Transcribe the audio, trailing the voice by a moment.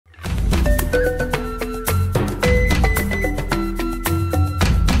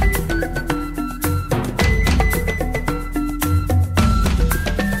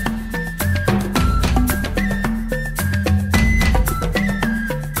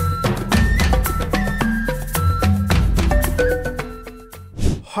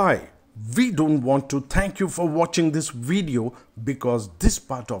Hi, we don't want to thank you for watching this video because this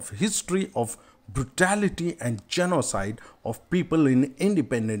part of history of brutality and genocide of people in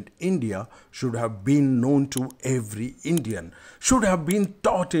independent India should have been known to every Indian, should have been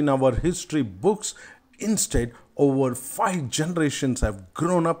taught in our history books. Instead, over 5 generations have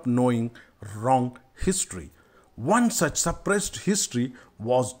grown up knowing wrong history. One such suppressed history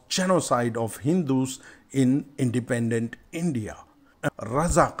was genocide of Hindus in independent India.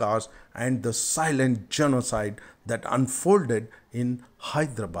 Razakars and the silent genocide that unfolded in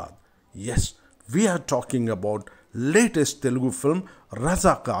Hyderabad. Yes, we are talking about latest Telugu film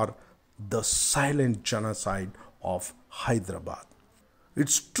Razakar, the silent genocide of Hyderabad.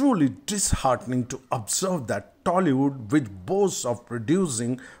 It's truly disheartening to observe that Tollywood, which boasts of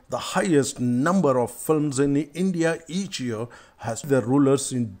producing the highest number of films in India each year, has the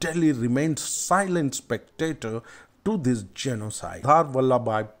rulers in Delhi remained silent spectator to this genocide. Sardar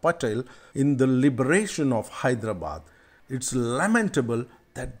Vallabhbhai Patel in the liberation of Hyderabad. It's lamentable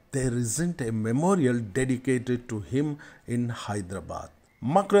that there isn't a memorial dedicated to him in Hyderabad.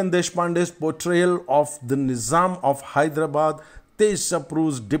 Makarand Deshpande's portrayal of the Nizam of Hyderabad, Tej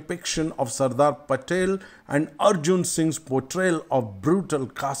Sapru's depiction of Sardar Patel, and Arjun Singh's portrayal of brutal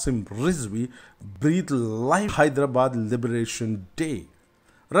Qasim Rizvi breathe life Hyderabad Liberation Day.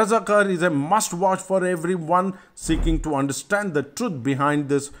 Razakar is a must-watch for everyone seeking to understand the truth behind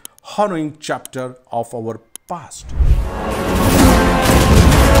this harrowing chapter of our past.